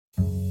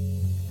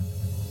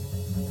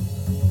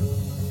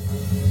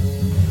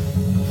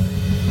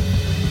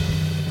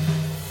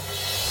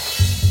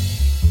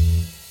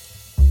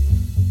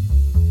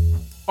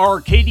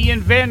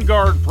Arcadian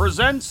Vanguard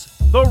presents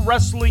the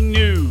Wrestling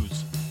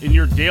News in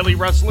your daily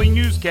wrestling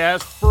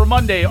newscast for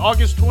Monday,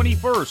 August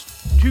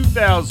 21st,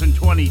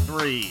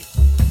 2023.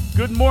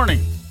 Good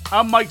morning,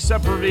 I'm Mike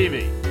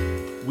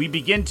Sempervive. We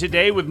begin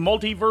today with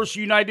Multiverse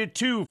United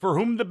 2, For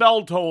Whom the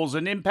Bell Tolls,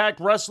 an Impact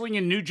Wrestling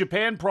and New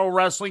Japan Pro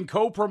Wrestling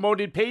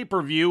co-promoted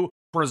pay-per-view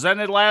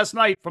presented last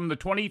night from the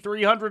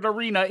 2300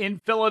 Arena in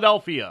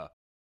Philadelphia.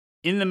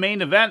 In the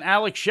main event,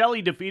 Alex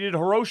Shelley defeated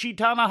Hiroshi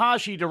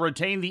Tanahashi to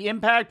retain the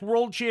Impact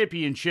World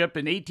Championship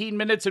in 18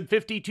 minutes and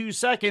 52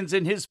 seconds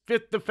in his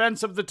fifth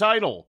defense of the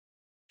title.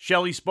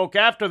 Shelley spoke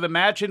after the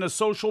match in a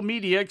social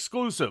media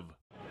exclusive.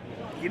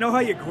 You know how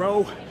you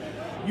grow?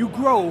 You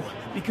grow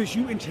because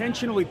you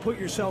intentionally put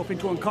yourself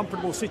into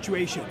uncomfortable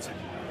situations.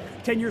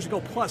 10 years ago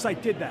plus, I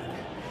did that.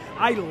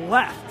 I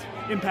left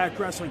Impact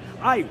Wrestling.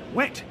 I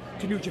went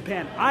to New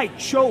Japan. I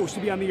chose to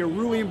be on the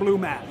Cerulean Blue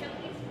mat.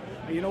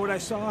 And you know what I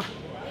saw?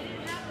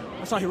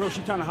 I saw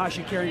Hiroshi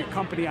Tanahashi carrying a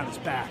company on his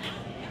back.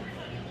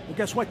 Well,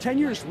 guess what? 10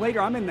 years later,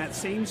 I'm in that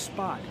same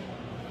spot.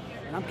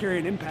 And I'm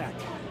carrying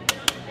Impact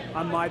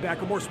on my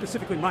back, or more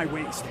specifically, my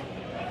waist.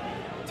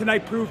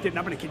 Tonight proved it, and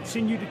I'm going to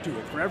continue to do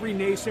it for every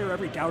naysayer,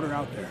 every doubter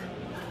out there.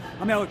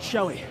 I'm Alex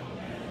Shelley.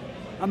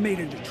 I'm made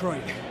in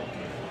Detroit.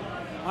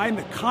 I am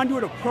the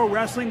conduit of pro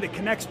wrestling that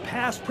connects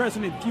past,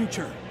 present, and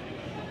future.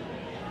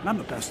 And I'm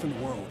the best in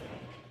the world.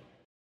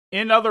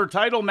 In other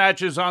title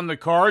matches on the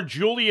card,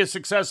 Julia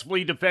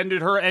successfully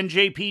defended her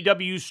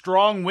NJPW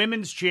Strong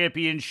Women's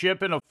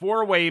Championship in a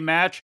four-way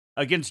match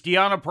against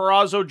Deonna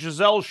Purrazzo,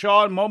 Giselle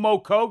Shaw, and Momo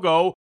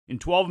Kogo in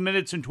 12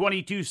 minutes and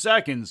 22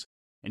 seconds.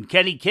 And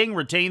Kenny King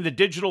retained the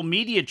Digital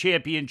Media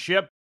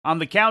Championship on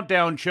the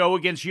Countdown show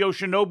against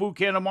Yoshinobu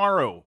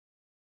Kanemaru.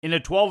 In a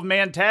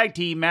 12-man tag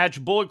team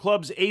match, Bullet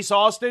Club's Ace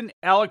Austin,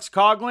 Alex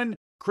Coughlin,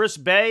 Chris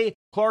Bay,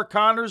 Clark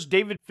Connors,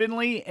 David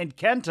Finlay, and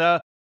Kenta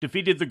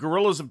defeated the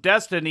Gorillas of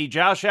Destiny,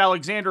 Josh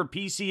Alexander,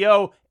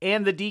 PCO,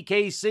 and the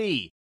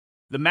DKC.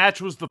 The match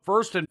was the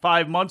first in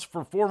 5 months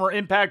for former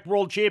Impact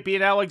World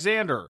Champion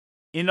Alexander.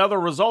 In other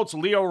results,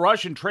 Lio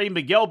Rush and Trey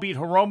Miguel beat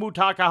Hiromu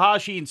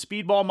Takahashi and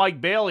Speedball Mike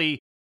Bailey.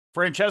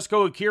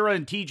 Francesco Akira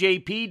and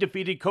TJP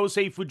defeated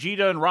Kosei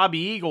Fujita and Robbie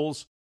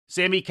Eagles.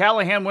 Sami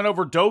Callihan went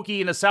over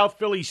Doki in a South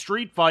Philly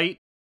street fight.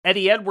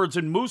 Eddie Edwards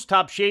and Moose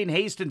topped Shane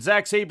Haste and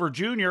Zack Sabre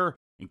Jr.,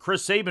 and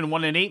Chris Sabin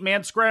won an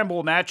 8-man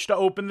scramble match to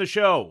open the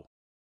show.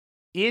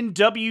 In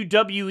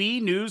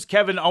WWE news,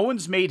 Kevin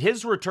Owens made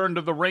his return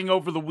to the ring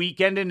over the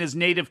weekend in his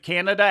native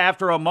Canada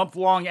after a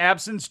month-long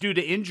absence due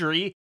to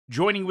injury,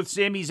 joining with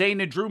Sami Zayn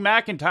and Drew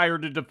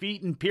McIntyre to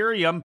defeat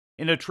Imperium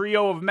in a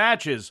trio of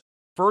matches,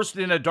 first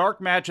in a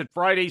dark match at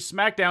Friday's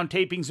SmackDown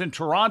tapings in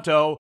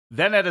Toronto,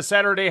 then at a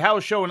Saturday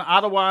house show in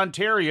Ottawa,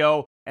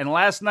 Ontario, and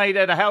last night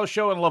at a house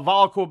show in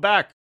Laval,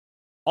 Quebec.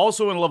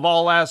 Also in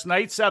Laval last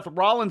night, Seth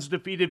Rollins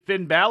defeated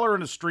Finn Balor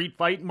in a street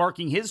fight,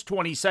 marking his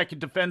 22nd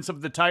defense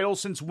of the title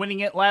since winning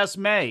it last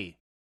May.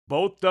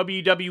 Both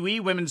WWE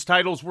women's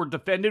titles were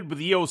defended,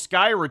 with Io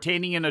Sky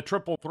retaining in a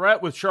triple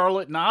threat with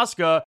Charlotte and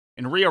Asuka,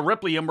 and Rhea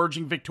Ripley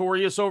emerging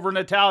victorious over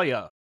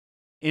Natalya.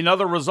 In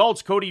other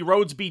results, Cody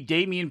Rhodes beat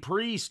Damian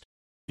Priest.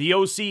 The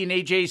OC and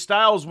AJ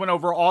Styles went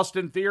over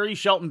Austin Theory,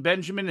 Shelton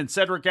Benjamin, and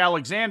Cedric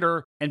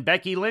Alexander, and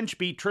Becky Lynch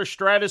beat Trish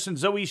Stratus and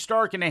Zoe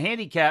Stark in a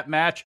handicap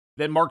match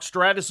that marked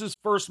Stratus'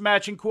 first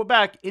match in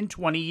Quebec in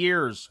 20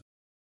 years.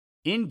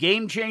 In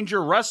Game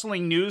Changer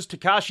Wrestling news,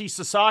 Takashi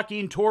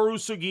Sasaki and Toru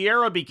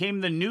Sugiura became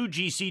the new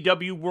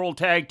GCW World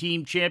Tag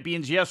Team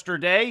Champions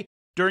yesterday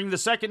during the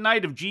second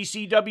night of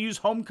GCW's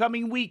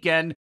homecoming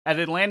weekend at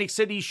Atlantic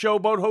City's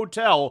Showboat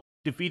Hotel,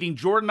 defeating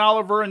Jordan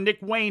Oliver and Nick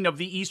Wayne of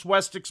the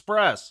East-West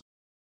Express.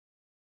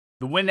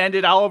 The win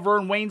ended Oliver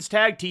and Wayne's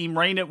tag team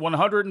reign at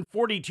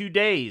 142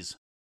 days.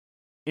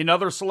 In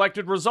other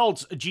selected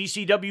results,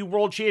 GCW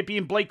World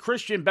Champion Blake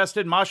Christian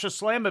bested Masha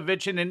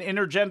Slamovich in an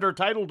intergender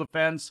title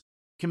defense,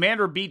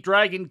 Commander beat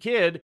Dragon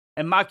Kid,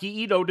 and Maki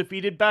Ito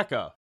defeated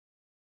Becca.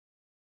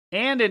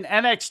 And in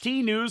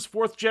NXT news,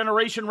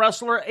 fourth-generation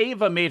wrestler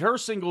Ava made her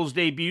singles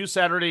debut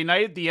Saturday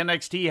night at the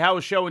NXT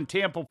house show in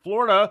Tampa,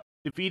 Florida,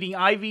 defeating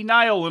Ivy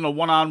Nile in a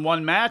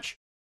one-on-one match.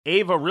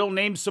 Ava, real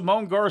name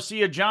Simone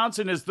Garcia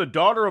Johnson, is the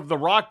daughter of The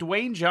Rock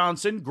Dwayne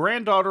Johnson,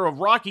 granddaughter of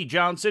Rocky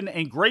Johnson,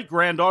 and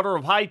great-granddaughter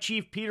of High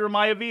Chief Peter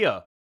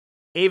Maivia.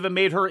 Ava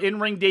made her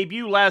in-ring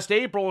debut last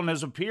April and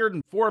has appeared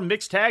in 4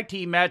 mixed tag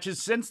team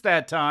matches since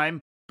that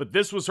time, but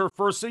this was her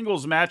first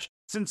singles match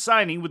since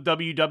signing with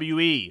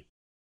WWE.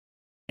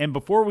 And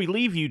before we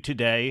leave you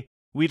today,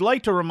 we'd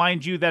like to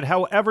remind you that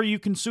however you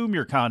consume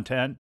your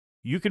content,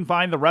 you can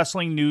find the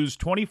wrestling news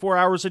 24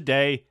 hours a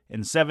day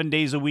and 7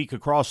 days a week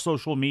across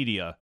social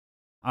media.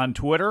 On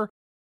Twitter,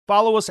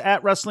 follow us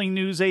at Wrestling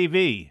News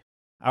AV.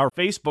 Our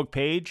Facebook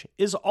page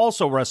is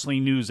also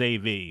Wrestling News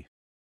AV.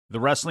 The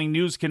Wrestling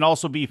News can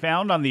also be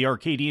found on the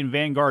Arcadian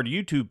Vanguard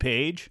YouTube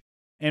page.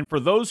 And for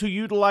those who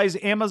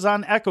utilize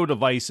Amazon Echo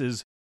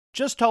devices,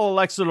 just tell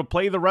Alexa to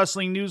play the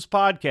Wrestling News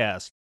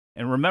podcast.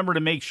 And remember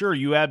to make sure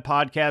you add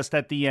podcast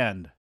at the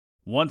end.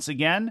 Once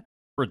again,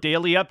 for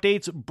daily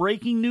updates,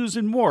 breaking news,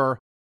 and more,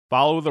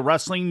 follow the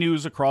Wrestling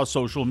News across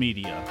social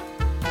media.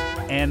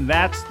 And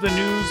that's the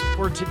news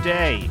for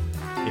today.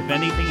 If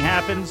anything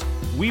happens,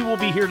 we will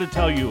be here to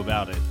tell you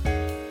about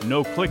it.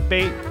 No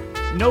clickbait,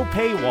 no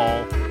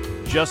paywall,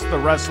 just the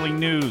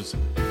wrestling news.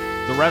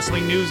 The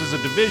Wrestling News is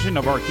a division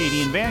of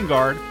Arcadian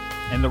Vanguard,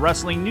 and the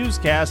Wrestling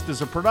Newscast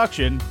is a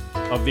production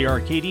of the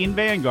Arcadian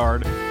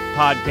Vanguard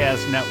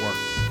Podcast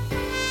Network.